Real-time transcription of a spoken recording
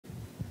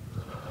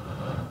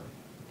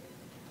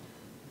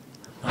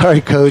All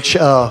right, Coach.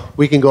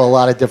 We can go a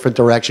lot of different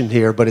directions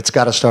here, but it's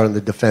got to start on the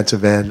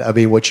defensive end. I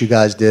mean, what you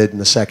guys did in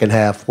the second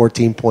half,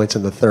 14 points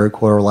in the third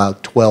quarter,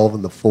 allowed 12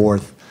 in the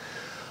fourth.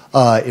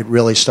 It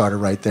really started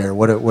right there.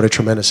 What a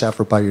tremendous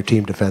effort by your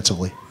team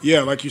defensively.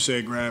 Yeah, like you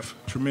said, Graf,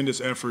 tremendous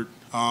effort.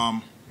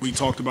 We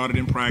talked about it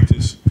in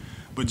practice,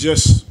 but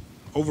just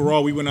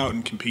overall, we went out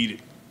and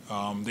competed.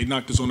 They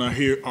knocked us on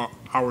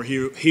our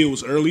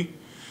heels early,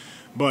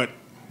 but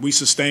we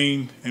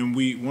sustained, and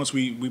once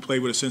we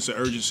played with a sense of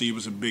urgency, it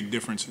was a big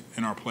difference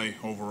in our play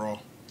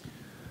overall.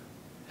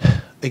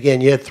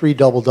 Again, you had 3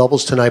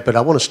 double-doubles tonight, but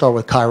I want to start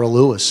with Kyra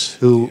Lewis,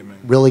 who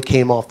really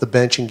came off the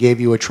bench and gave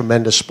you a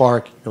tremendous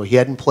spark. You know, he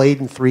hadn't played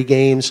in 3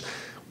 games.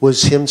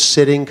 Was him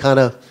sitting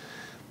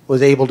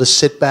was able to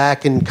sit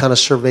back and kind of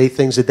survey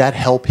things? Did that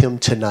help him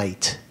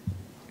tonight?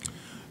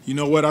 You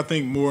know what? I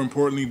think more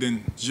importantly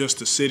than just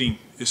the sitting,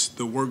 it's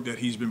the work that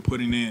he's been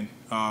putting in.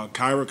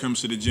 Kyra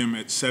comes to the gym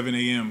at 7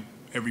 a.m.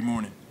 every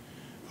morning.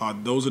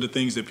 Those are the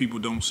things that people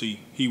don't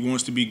see. He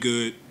wants to be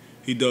good.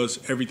 He does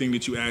everything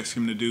that you ask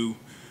him to do.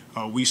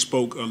 We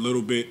spoke a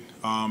little bit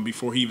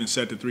before he even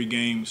set the 3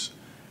 games.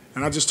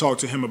 And I just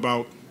talked to him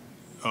about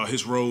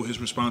his role, his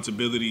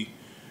responsibility,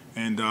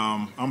 and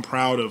I'm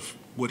proud of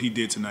what he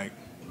did tonight.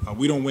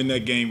 We don't win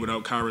that game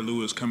without Kyra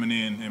Lewis coming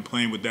in and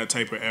playing with that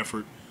type of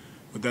effort,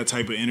 with that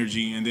type of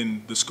energy, and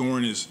then the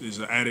scoring is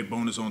an added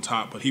bonus on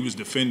top. But he was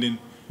defending,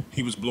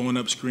 he was blowing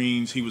up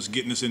screens, he was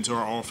getting us into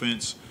our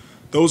offense.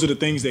 Those are the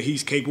things that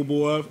he's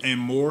capable of and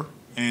more,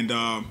 and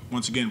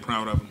once again,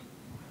 proud of him.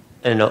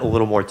 And a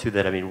little more to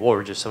that. I mean, what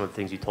were just some of the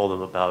things you told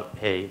him about?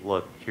 Hey,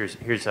 look,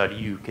 here's how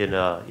you can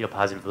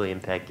positively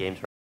impact games.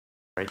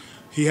 Right?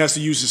 He has to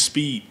use his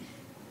speed.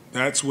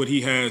 That's what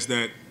he has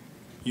that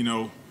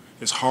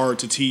is hard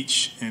to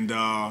teach and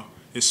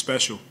is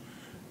special.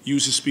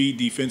 Use his speed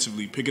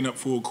defensively, picking up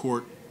full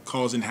court,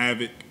 causing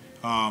havoc,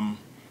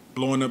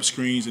 blowing up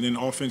screens, and then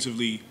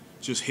offensively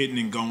just hitting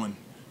and going.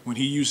 When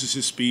he uses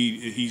his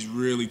speed, he's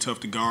really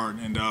tough to guard.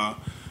 And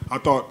I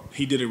thought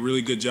he did a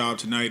really good job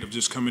tonight of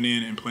just coming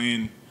in and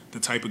playing the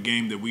type of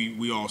game that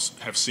we all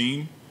have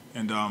seen,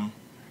 and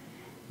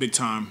big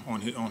time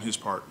on his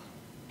part.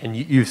 And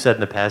you've said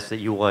in the past that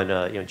you want,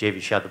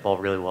 JV shot the ball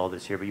really well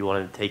this year, but you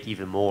want him to take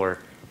even more.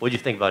 What did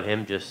you think about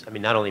him? Just, I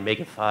mean, not only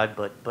making 5,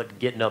 but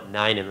getting up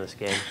 9 in this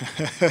game.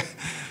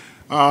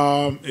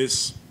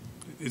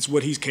 It's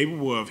what he's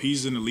capable of.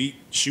 He's an elite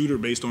shooter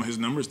based on his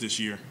numbers this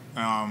year.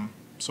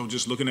 So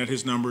just looking at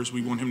his numbers,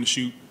 we want him to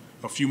shoot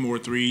a few more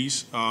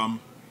threes.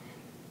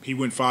 He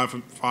went 5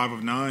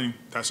 of 9.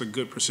 That's a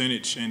good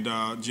percentage, and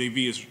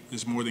JV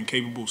is more than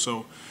capable.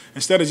 So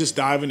instead of just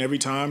diving every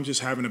time,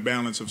 just having a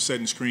balance of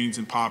setting screens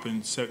and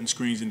popping, setting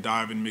screens and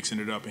diving, mixing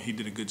it up, and he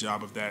did a good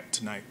job of that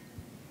tonight.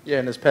 Yeah,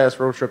 in this past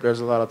road trip, there's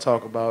a lot of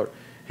talk about,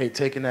 hey,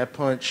 taking that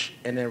punch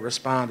and then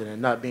responding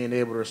and not being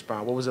able to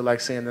respond. What was it like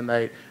seeing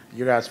tonight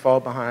you guys fall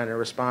behind and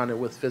responded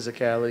with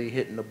physicality,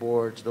 hitting the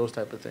boards, those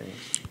type of things?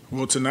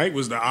 Well, tonight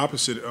was the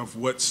opposite of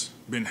what's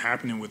been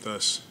happening with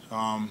us.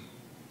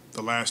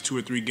 The last 2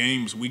 or 3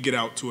 games, we get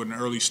out to an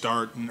early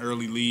start, an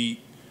early lead,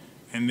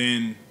 and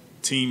then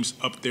teams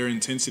up their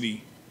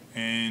intensity,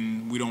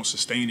 and we don't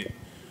sustain it.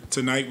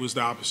 Tonight was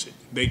the opposite.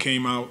 They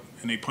came out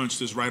and they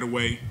punched us right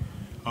away.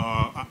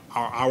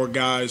 Our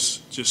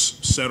guys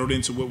just settled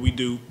into what we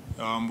do,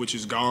 which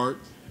is guard,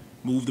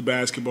 move the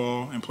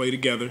basketball, and play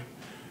together.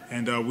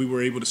 And we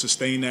were able to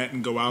sustain that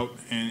and go out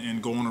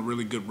and go on a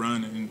really good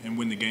run and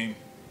win the game.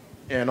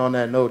 And on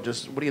that note,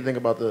 just what do you think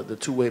about the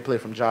two-way play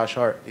from Josh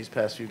Hart these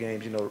past few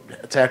games?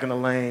 Attacking the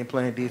lane,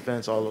 playing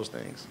defense, all those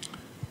things.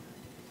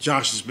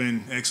 Josh has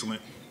been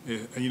excellent.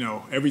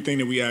 Everything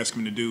that we ask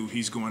him to do,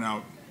 he's going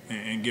out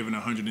and giving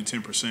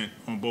 110%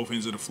 on both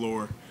ends of the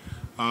floor.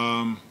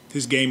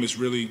 His game is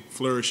really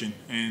flourishing,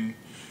 and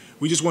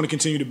we just want to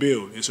continue to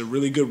build. It's a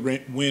really good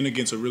win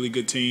against a really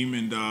good team,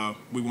 and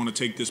we want to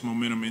take this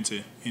momentum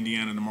into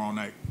Indiana tomorrow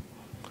night.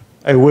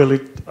 Hey,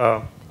 Willie.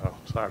 Sorry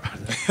about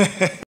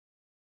that.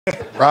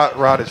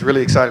 Rod is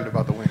really excited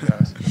about the win,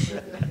 guys.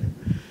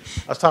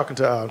 I was talking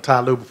to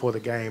Ty Lue before the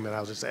game, and I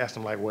was just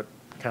asking him, what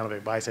kind of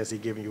advice has he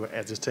given you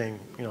as this team,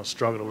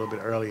 struggled a little bit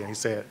earlier? And he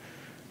said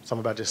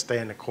something about just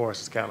staying the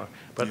course.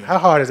 But how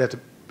hard has that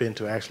been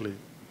to actually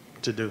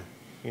do,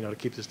 to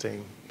keep this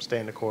team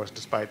staying the course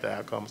despite the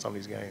outcome of some of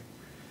these games?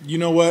 You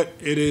know what?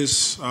 It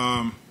is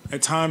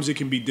at times it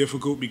can be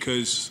difficult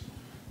because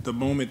the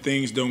moment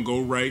things don't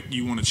go right,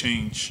 you want to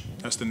change.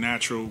 That's the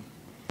natural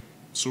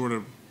sort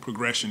of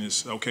progression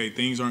is, okay,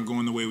 things aren't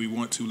going the way we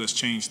want to, let's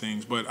change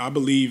things. But I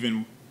believe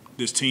in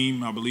this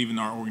team, I believe in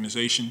our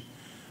organization,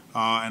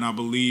 and I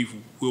believe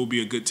we'll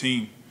be a good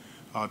team.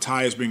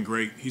 Ty has been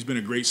great. He's been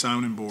a great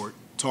sounding board.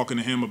 Talking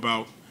to him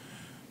about,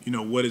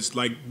 what it's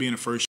like being a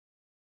first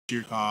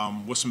year,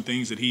 what some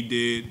things that he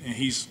did, and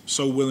he's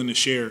so willing to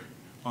share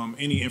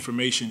any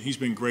information. He's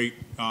been great,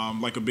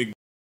 like a big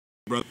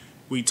brother.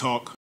 We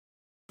talk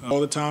all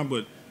the time,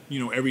 but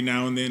every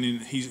now and then,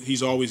 and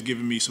he's always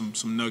giving me some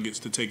nuggets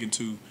to take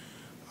into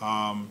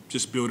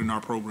just building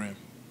our program.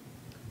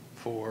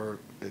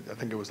 I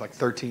think it was like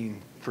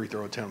 13 free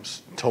throw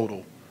attempts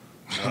total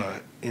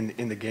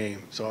in the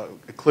game. So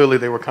clearly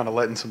they were kind of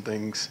letting some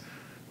things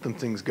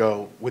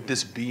go. With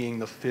this being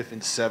the 5th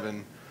and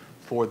 7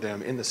 for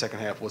them in the second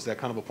half, was that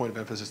kind of a point of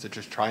emphasis to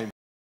just try and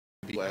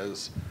be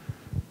as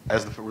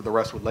the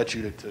rest would let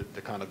you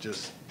to kind of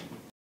just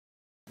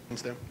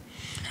them?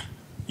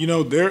 You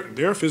know,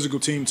 they're a physical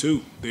team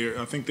too.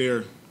 I think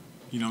they're,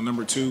 you know,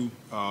 number 2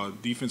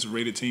 defensive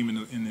rated team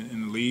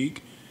in the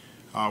league.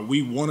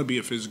 We want to be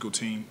a physical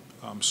team.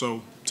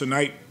 So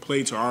tonight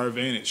played to our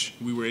advantage.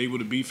 We were able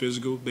to be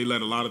physical. They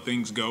let a lot of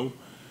things go.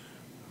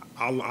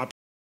 I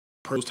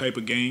those type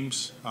of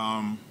games.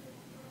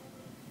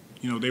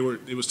 You know,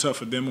 it was tough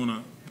for them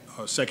on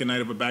a second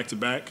night of a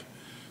back-to-back.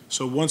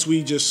 So once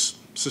we just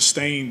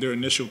sustained their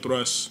initial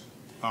thrust,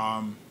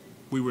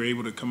 we were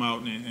able to come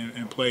out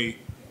and play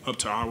up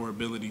to our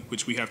ability,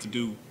 which we have to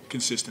do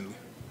consistently.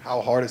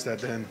 How hard is that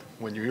then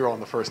when you're on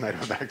the first night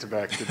of a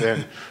back-to-back to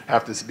then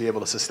have to be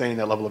able to sustain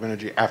that level of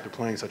energy after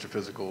playing such a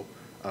physical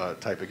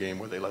type of game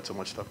where they let so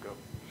much stuff go?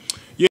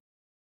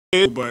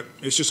 Yeah, but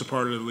it's just a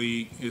part of the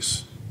league.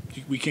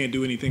 We can't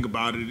do anything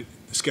about it.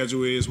 The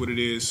schedule is what it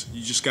is.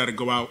 You just got to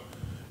go out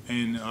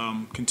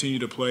and continue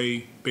to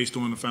play based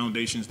on the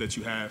foundations that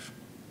you have.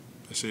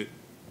 That's it.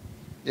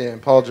 Yeah,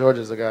 and Paul George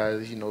is a guy,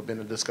 you know, been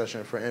a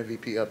discussion for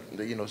MVP up,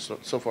 you know,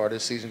 so far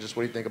this season. Just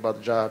what do you think about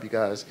the job you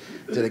guys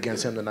did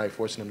against him tonight,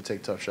 forcing him to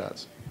take tough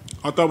shots?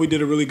 I thought we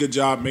did a really good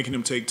job making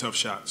him take tough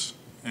shots,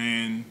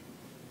 and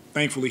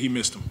thankfully he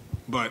missed them.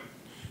 But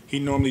he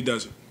normally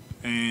doesn't,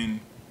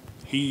 and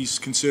he's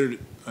considered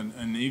an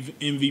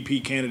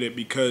MVP candidate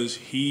because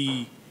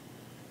he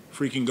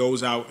freaking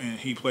goes out and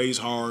he plays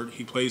hard,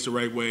 he plays the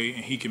right way,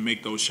 and he can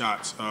make those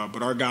shots.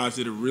 But our guys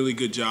did a really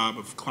good job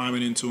of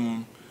climbing into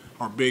him.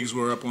 Our bigs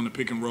were up on the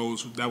pick and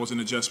rolls. That was an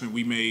adjustment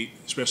we made,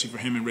 especially for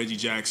him and Reggie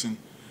Jackson.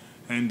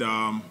 And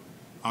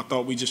I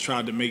thought we just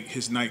tried to make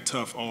his night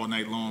tough all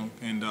night long,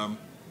 and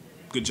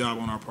good job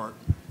on our part.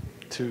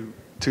 To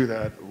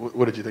that,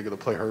 what did you think of the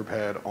play Herb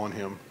had on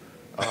him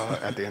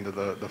at the end of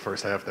the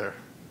first half there?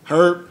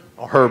 Herb?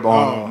 Herb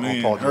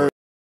on Paul George.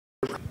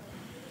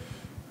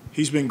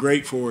 He's been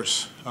great for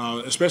us,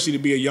 especially to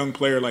be a young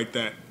player like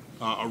that,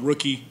 a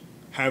rookie,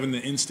 having the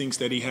instincts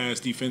that he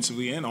has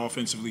defensively and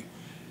offensively.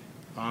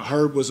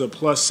 Herb was a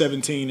plus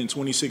 17 in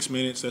 26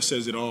 minutes. That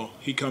says it all.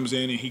 He comes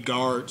in and he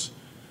guards.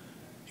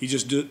 He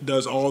just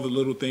does all the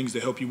little things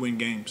that help you win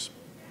games.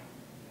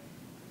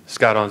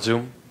 Scott on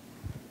Zoom.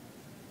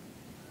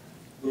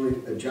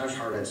 Willie, Josh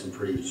Hart had some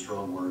pretty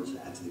strong words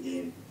after the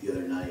game the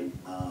other night.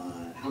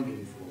 How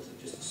meaningful is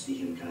it just to see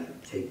him kind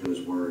of take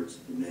those words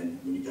and then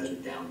when you guys are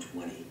down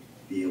 20,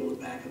 be able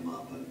to back him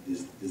up?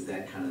 Does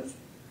that kind of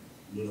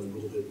mean a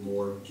little bit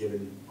more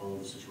given all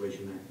the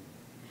situation there?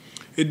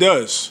 It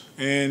does,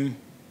 and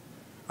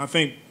I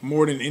think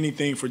more than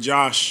anything for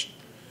Josh,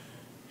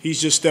 he's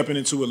just stepping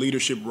into a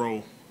leadership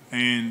role,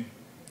 and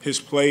his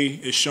play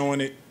is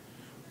showing it.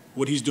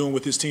 What he's doing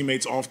with his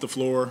teammates off the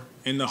floor,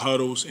 in the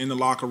huddles, in the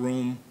locker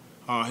room,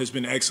 has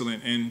been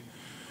excellent. And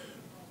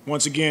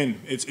once again,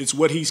 it's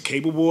what he's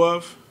capable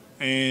of,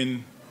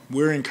 and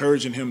we're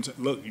encouraging him to,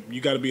 look,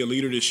 you got to be a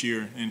leader this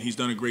year, and he's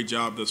done a great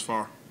job thus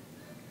far.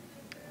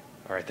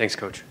 All right, thanks,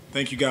 Coach.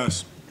 Thank you,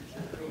 guys.